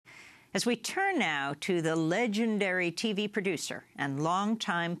As we turn now to the legendary TV producer and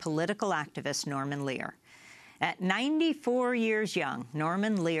longtime political activist Norman Lear. At 94 years young,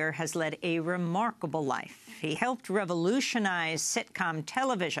 Norman Lear has led a remarkable life. He helped revolutionize sitcom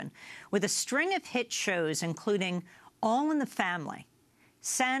television with a string of hit shows including All in the Family,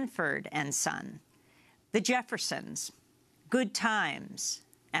 Sanford and Son, The Jeffersons, Good Times,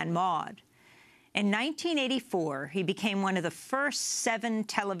 and Maude. In 1984, he became one of the first 7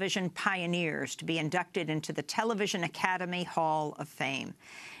 television pioneers to be inducted into the Television Academy Hall of Fame.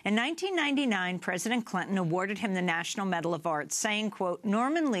 In 1999, President Clinton awarded him the National Medal of Arts, saying, quote,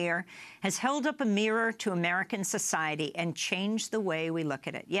 "Norman Lear has held up a mirror to American society and changed the way we look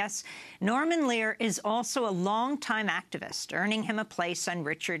at it." Yes, Norman Lear is also a longtime activist, earning him a place on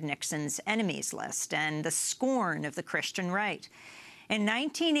Richard Nixon's enemies list and the scorn of the Christian right. In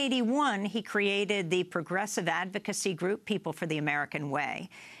 1981, he created the progressive advocacy group People for the American Way,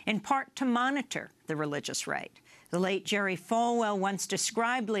 in part to monitor the religious right. The late Jerry Falwell once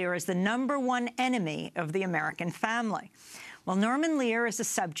described Lear as the #1 enemy of the American family. Well, Norman Lear is the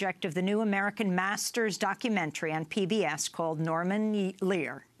subject of the new American Masters documentary on PBS called Norman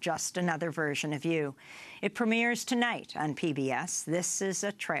Lear, Just Another Version of You. It premieres tonight on PBS. This is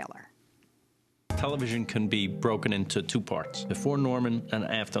a trailer. Television can be broken into 2 parts, before Norman and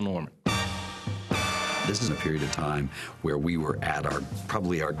after Norman. This is a period of time where we were at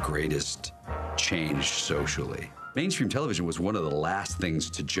probably our greatest change socially. Mainstream television was one of the last things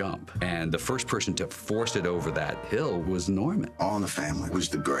to jump, and the first person to force it over that hill was Norman. All in the Family was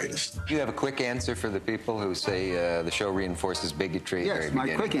the greatest. Do you have a quick answer for the people who say the show reinforces bigotry? Yes,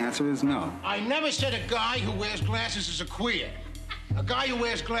 my quick answer is no. I never said a guy who wears glasses is a queer. A guy who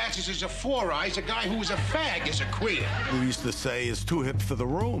wears glasses is a four eyes. A guy who is a fag is a queer. We used to say is too hip for the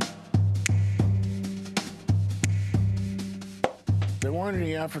room. There weren't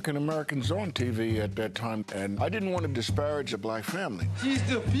any African Americans on TV at that time, and I didn't want to disparage a black family. She's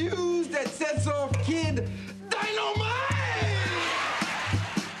the fuse that sets off Kid Dynamite!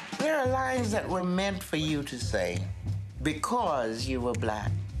 There are lines that were meant for you to say because you were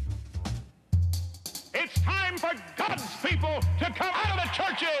black. It's time for God's people to come out of the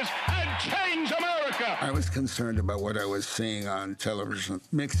churches and change America. I was concerned about what I was seeing on television,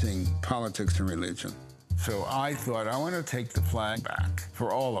 mixing politics and religion. So I thought, I want to take the flag back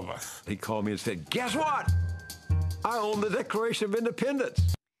for all of us. He called me and said, "Guess what? I own the Declaration of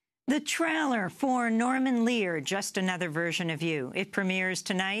Independence." The trailer for Norman Lear, Just Another Version of You. It premieres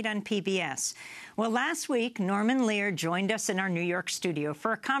tonight on PBS. Well, last week, Norman Lear joined us in our New York studio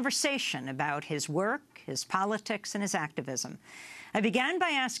for a conversation about his work, his politics, and his activism. I began by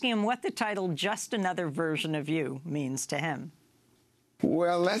asking him what the title Just Another Version of You means to him.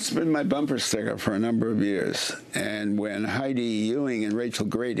 Well, that's been my bumper sticker for a number of years. And when Heidi Ewing and Rachel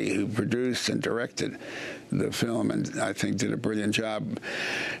Grady, who produced and directed the film and I think did a brilliant job,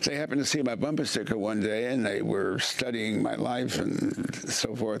 they happened to see my bumper sticker one day and they were studying my life and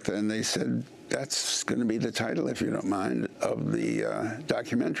so forth, and they said, "That's going to be the title, if you don't mind, of the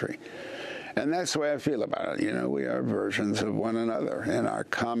documentary." And that's the way I feel about it. You know, we are versions of one another in our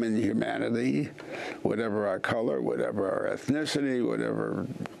common humanity, whatever our color, whatever our ethnicity, whatever,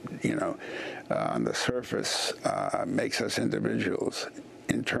 you know, on the surface makes us individuals.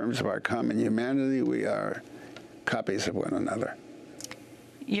 In terms of our common humanity, we are copies of one another.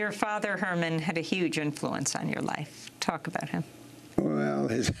 Your father, Herman, had a huge influence on your life. Talk about him. Well,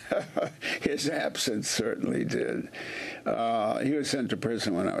 his absence certainly did. He was sent to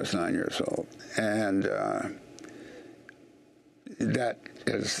prison when I was 9 years old, and that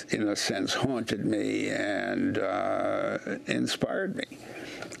has, in a sense, haunted me and inspired me.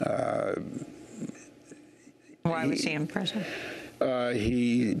 Why was he in prison?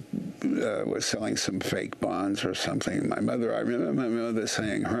 He was selling some fake bonds or something. I remember my mother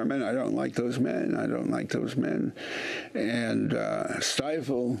saying, "Herman, I don't like those men. I don't like those men." And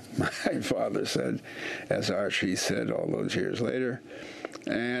stifle, my father said, as Archie said all those years later,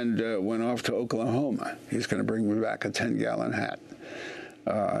 and went off to Oklahoma. He's going to bring me back a 10-gallon hat.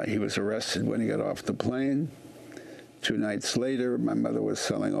 He was arrested when he got off the plane. 2 nights later, my mother was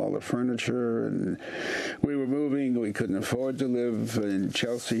selling all the furniture, and we were moving. We couldn't afford to live in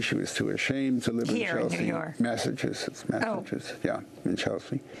Chelsea. She was too ashamed to live in Chelsea. In New York. Massachusetts, yeah, in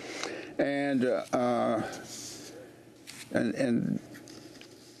Chelsea. And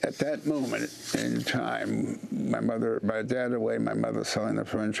at that moment in time, my dad away, my mother selling the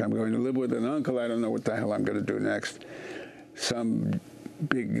furniture. I'm going to live with an uncle. I don't know what the hell I'm going to do next. Some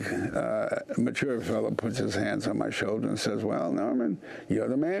big, mature fellow puts his hands on my shoulder and says, "Well, Norman, you're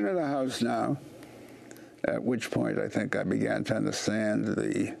the man of the house now." At which point I think I began to understand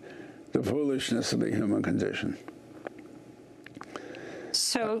the the foolishness of the human condition.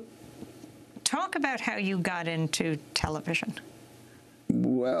 So talk about how you got into television.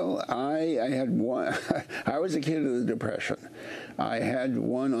 Well, I had one. I was a kid of the Depression. I had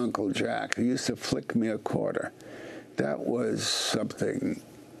one Uncle Jack who used to flick me a quarter. That was something,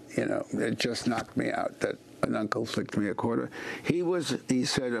 you know, it just knocked me out, that an uncle flicked me a quarter. He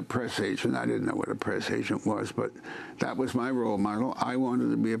said a press agent. I didn't know what a press agent was, but that was my role model. I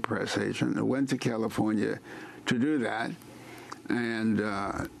wanted to be a press agent. I went to California to do that, and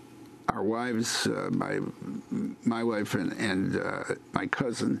our wives, my wife and my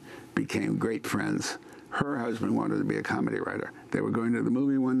cousin became great friends. Her husband wanted to be a comedy writer. They were going to the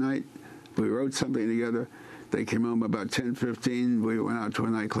movie one night. We wrote something together. They came home about 10:15. We went out to a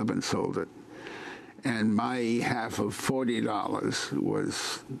nightclub and sold it. And my half of $40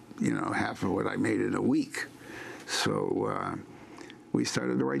 was, you know, half of what I made in a week. So we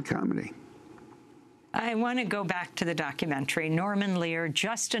started to write comedy. I want to go back to the documentary, Norman Lear,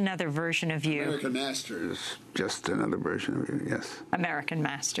 Just Another Version of You. American Masters, Just Another Version of You, yes. American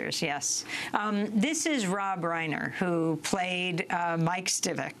Masters, yes. This is Rob Reiner, who played Mike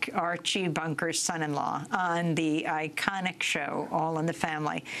Stivic, Archie Bunker's son-in-law, on the iconic show All in the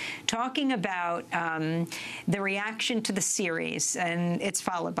Family, talking about the reaction to the series, and it's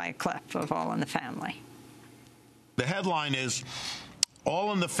followed by a clip of All in the Family. The headline is,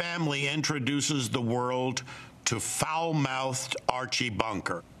 All in the Family introduces the world to foul-mouthed Archie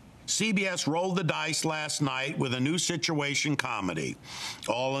Bunker. CBS rolled the dice last night with a new situation comedy,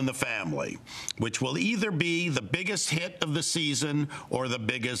 All in the Family, which will either be the biggest hit of the season or the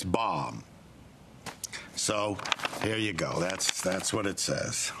biggest bomb. So here you go. That's what it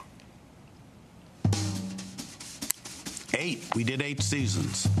says. 8. We did 8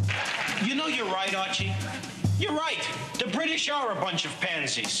 seasons. You know, you're right, Archie. You're right. The British are a bunch of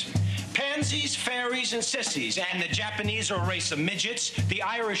pansies. Pansies, fairies, and sissies. And the Japanese are a race of midgets. The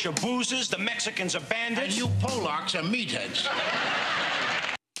Irish are boozers. The Mexicans are bandits. And you Polacks are meatheads.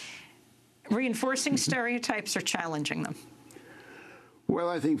 Reinforcing stereotypes or challenging them? Well,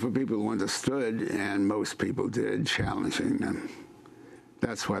 I think for people who understood, and most people did, challenging them.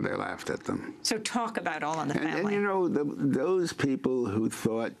 That's why they laughed at them. So talk about All in the Family. And you know, those people who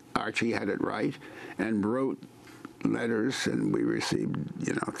thought Archie had it right and wrote letters, and we received,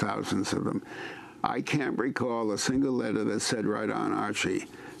 you know, thousands of them. I can't recall a single letter that said right on Archie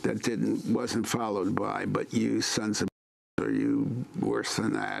that wasn't followed by, but you sons of or you worse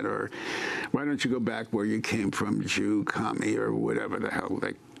than that, or why don't you go back where you came from, Jew, commie, or whatever the hell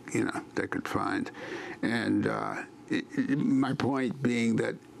they could find. And my point being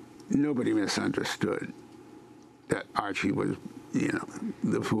that nobody misunderstood that Archie was, you know,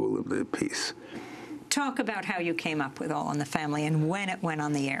 the fool of the piece. Talk about how you came up with All in the Family and when it went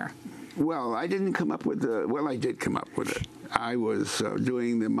on the air. Well, I didn't come up with I did come up with it. I was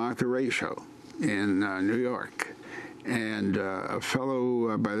doing the Martha Ray show in New York, and a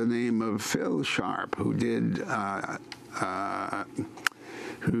fellow by the name of Phil Sharp, who did I'm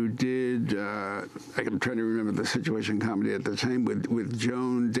trying to remember the situation comedy at the time with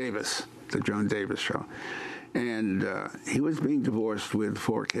Joan Davis, the Joan Davis show. And he was being divorced with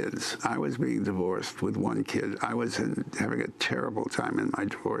 4 kids. I was being divorced with 1 kid. I was having a terrible time in my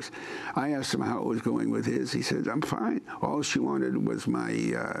divorce. I asked him how it was going with his. He said, I'm fine. All she wanted was my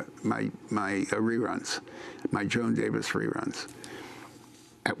reruns, my Joan Davis reruns.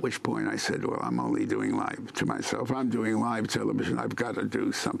 At which point I said, well, I'm only doing live to myself. I'm doing live television. I've got to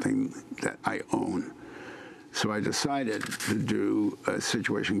do something that I own. So I decided to do a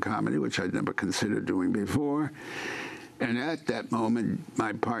situation comedy, which I'd never considered doing before. And at that moment,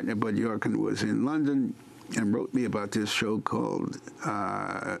 my partner, Bud Yorkin, was in London and wrote me about this show called,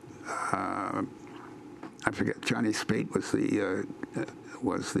 I forget, Johnny Spate was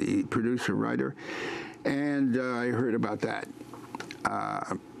the producer-writer. And I heard about that.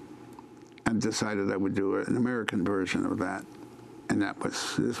 And decided I would do an American version of that. And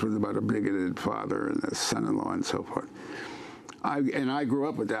this was about a bigoted father and a son-in-law and so forth. I grew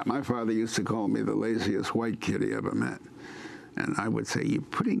up with that. My father used to call me the laziest white kid he ever met. And I would say, you're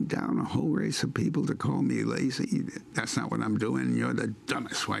putting down a whole race of people to call me lazy? That's not what I'm doing. You're the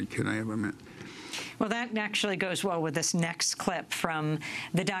dumbest white kid I ever met. Well, that actually goes well with this next clip from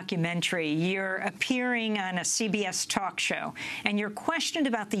the documentary. You're appearing on a CBS talk show, and you're questioned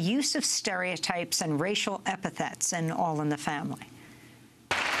about the use of stereotypes and racial epithets in All in the Family.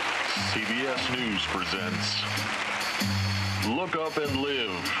 CBS News presents Look Up and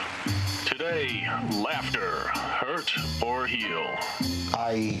Live. Today Today, laughter, hurt or heal?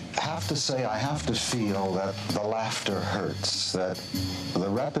 I have to say, I have to feel that the laughter hurts, that the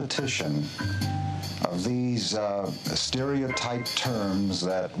repetition of these stereotyped terms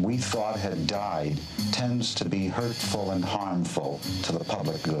that we thought had died tends to be hurtful and harmful to the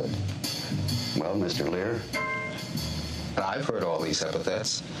public good. Well, Mr. Lear, I've heard all these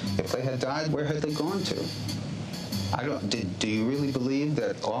epithets. If they had died, where had they gone to? Do you really believe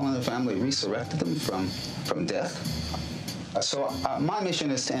that All in the Family resurrected them from death? So my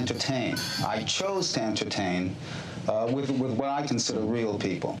mission is to entertain. I chose to entertain with what I consider real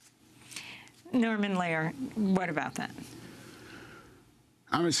people. Norman Lear, what about that?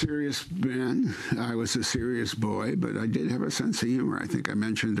 I'm a serious man. I was a serious boy, but I did have a sense of humor. I think I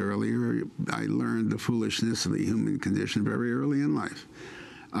mentioned earlier, I learned the foolishness of the human condition very early in life.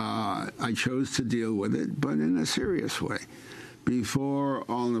 I chose to deal with it, but in a serious way. Before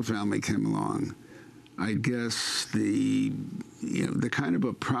All in the Family came along, I guess the kind of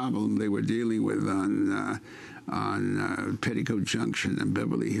a problem they were dealing with on Petticoat Junction and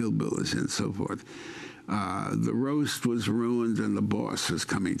Beverly Hillbillies and so forth. The roast was ruined and the boss is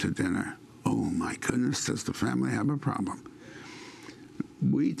coming to dinner. Oh my goodness, does the family have a problem?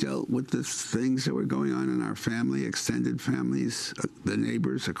 We dealt with the things that were going on in our family, extended families, the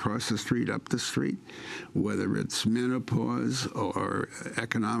neighbors across the street, up the street, whether it's menopause or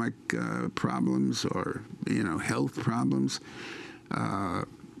economic problems or, health problems,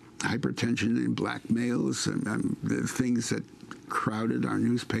 hypertension and black males, and the things that crowded our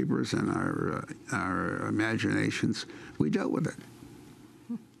newspapers and our imaginations. We dealt with it.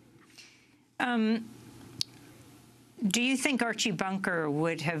 Do you think Archie Bunker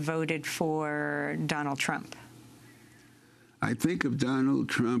would have voted for Donald Trump? I think of Donald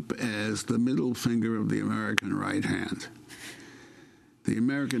Trump as the middle finger of the American right hand. The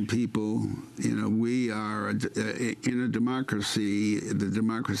American people, we are, in a democracy, the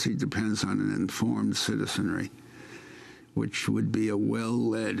democracy depends on an informed citizenry, which would be a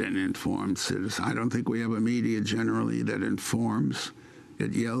well-led and informed citizen. I don't think we have a media generally that informs.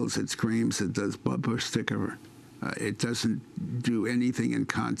 It yells, it screams, it does bumper sticker. It doesn't do anything in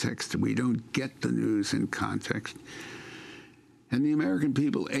context. We don't get the news in context. And the American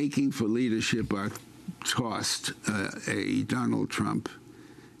people aching for leadership are tossed a Donald Trump.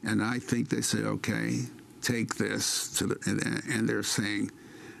 And I think they say, okay, take this to and they're saying,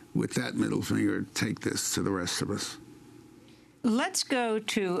 with that middle finger, take this to the rest of us. Let's go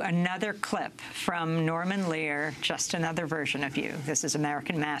to another clip from Norman Lear, just another version of you. This is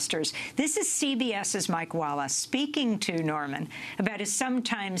American Masters. This is CBS's Mike Wallace speaking to Norman about his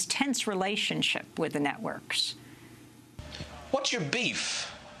sometimes tense relationship with the networks. What's your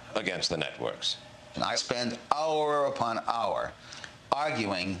beef against the networks? I spend hour upon hour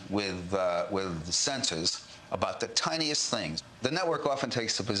arguing with censors about the tiniest things. The network often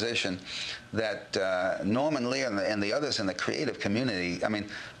takes the position that Norman Lear and the others in the creative community,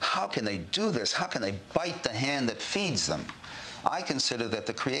 how can they do this? How can they bite the hand that feeds them? I consider that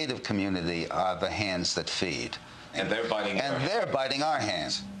the creative community are the hands that feed. And they're biting your hand. They're biting our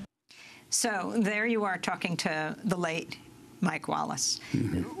hands. So there you are talking to the late Mike Wallace.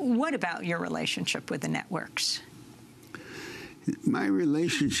 Mm-hmm. What about your relationship with the networks? My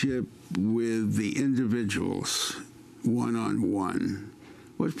relationship with the individuals, one-on-one,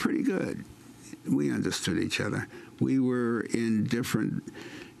 was pretty good. We understood each other. We were in different,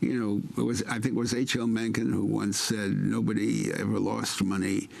 I think it was H.L. Mencken who once said, nobody ever lost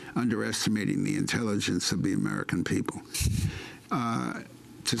money underestimating the intelligence of the American people.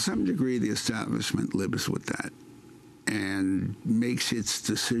 To some degree, the establishment lives with that and makes its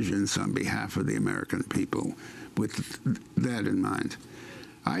decisions on behalf of the American people with that in mind.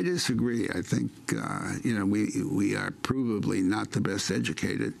 I disagree. I think, we are provably not the best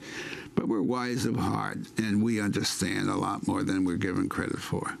educated, but we're wise of heart, and we understand a lot more than we're given credit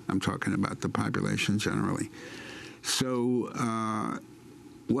for. I'm talking about the population generally. So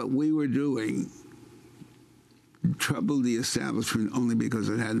what we were doing troubled the establishment only because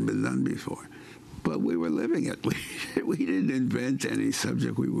it hadn't been done before. But we were living it. We didn't invent any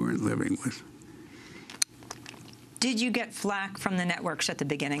subject we weren't living with. Did you get flack from the networks at the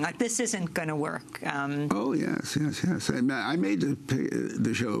beginning? Like, this isn't going to work? Oh, yes. I made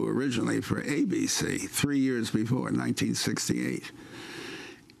the show originally for ABC 3 years before, 1968.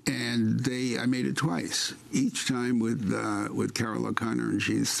 And I made it twice, each time with Carol O'Connor and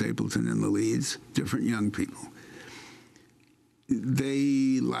Gene Stapleton in the leads, different young people.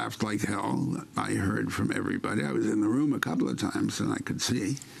 They laughed like hell. I heard from everybody. I was in the room a couple of times, and I could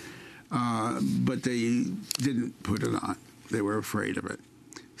see. But they didn't put it on. They were afraid of it.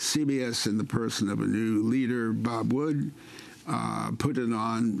 CBS, in the person of a new leader, Bob Wood, put it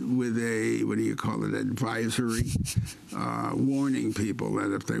on with a, what do you call it, advisory, warning people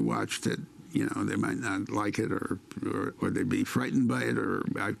that if they watched it, you know, they might not like it, or they'd be frightened by it, or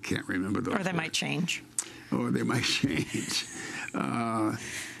I can't remember those. Or they might change. Or they might change.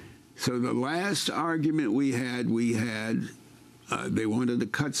 So the last argument we had, they wanted to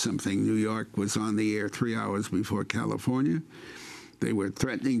cut something. New York was on the air 3 hours before California. They were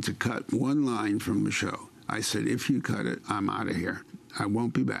threatening to cut one line from the show. I said, if you cut it, I'm out of here. I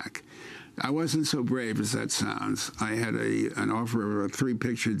won't be back. I wasn't so brave as that sounds. I had an offer of a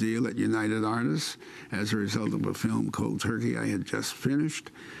 3-picture deal at United Artists as a result of a film, Cold Turkey, I had just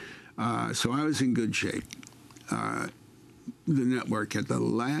finished. So I was in good shape. The network, at the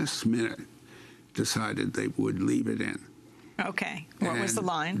last minute, decided they would leave it in. Okay. What was the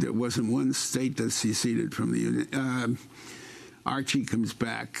line? There wasn't one state that seceded from the union. Archie comes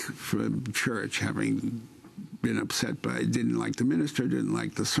back from church, having been upset didn't like the minister, didn't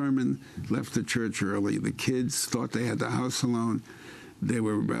like the sermon, left the church early. The kids thought they had the house alone. They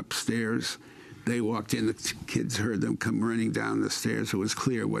were upstairs. They walked in. The kids heard them come running down the stairs. It was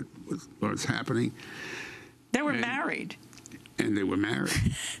clear what was happening. They were married. And they were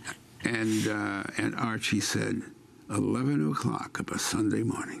married. And Archie said, 11 o'clock of a Sunday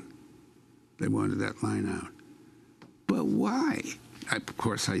morning. They wanted that line out. But why? Of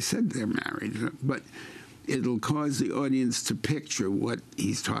course, I said they're married, but it'll cause the audience to picture what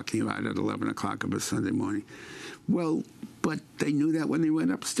he's talking about at 11 o'clock of a Sunday morning. Well, but they knew that when they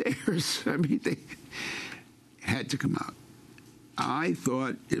went upstairs. I mean, they had to come out. I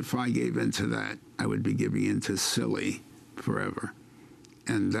thought if I gave in to that, I would be giving in to silly forever.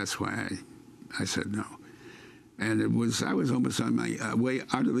 And that's why I said no. And I was almost on my way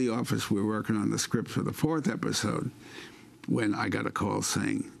out of the office. We were working on the script for the 4th episode when I got a call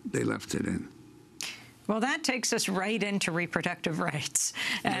saying they left it in. Well, that takes us right into reproductive rights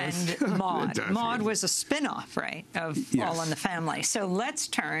and yes. Maude. Does, Maude yes. was a spin-off, right, of yes. All in the Family. So let's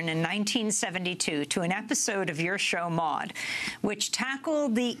turn in 1972 to an episode of your show, Maude, which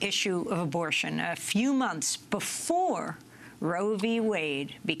tackled the issue of abortion a few months before Roe v.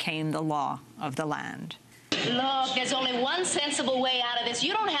 Wade became the law of the land. Look, there's only one sensible way out of this.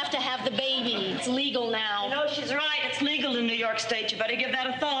 You don't have to have the baby. It's legal now. You know, she's right. It's legal in New York State. You better give that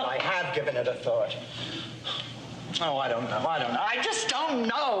a thought. I have given it a thought. Oh, I don't know. I just don't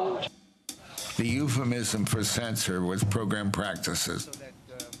know. The euphemism for censor was program practices.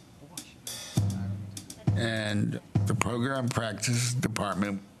 And the program practices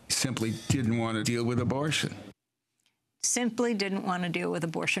department simply didn't want to deal with abortion. Simply didn't want to deal with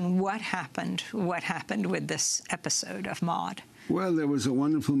abortion. What happened? What happened with this episode of Maude? Well, there was a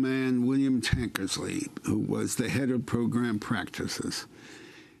wonderful man, William Tankersley, who was the head of program practices.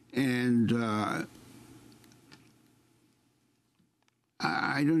 And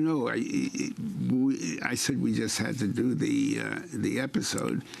I don't know. I said we just had to do the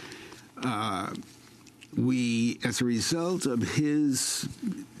episode. As a result of his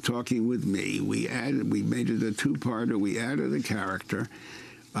talking with me, we made it a 2-parter. We added a character,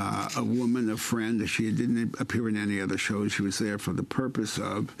 a woman, a friend. She didn't appear in any other shows. She was there for the purpose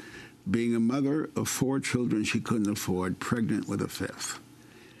of being a mother of 4 children she couldn't afford, pregnant with a 5th.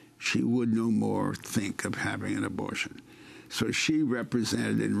 She would no more think of having an abortion. So she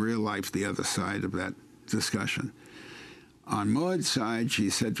represented in real life the other side of that discussion. On Maude's side, she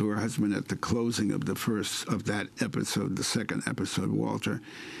said to her husband at the closing of that episode, the 2nd episode, Walter,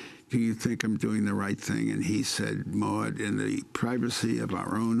 do you think I'm doing the right thing? And he said, Maude, in the privacy of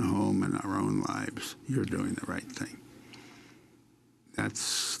our own home and our own lives, you're doing the right thing.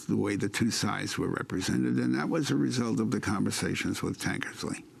 That's the way the 2 sides were represented, and that was a result of the conversations with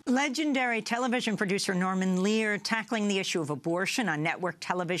Tankersley. Legendary television producer Norman Lear tackling the issue of abortion on network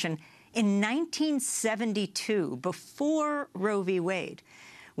television in 1972, before Roe v. Wade.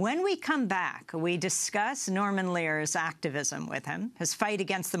 When we come back, we discuss Norman Lear's activism with him, his fight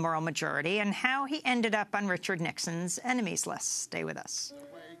against the moral majority, and how he ended up on Richard Nixon's enemies list. Stay with us.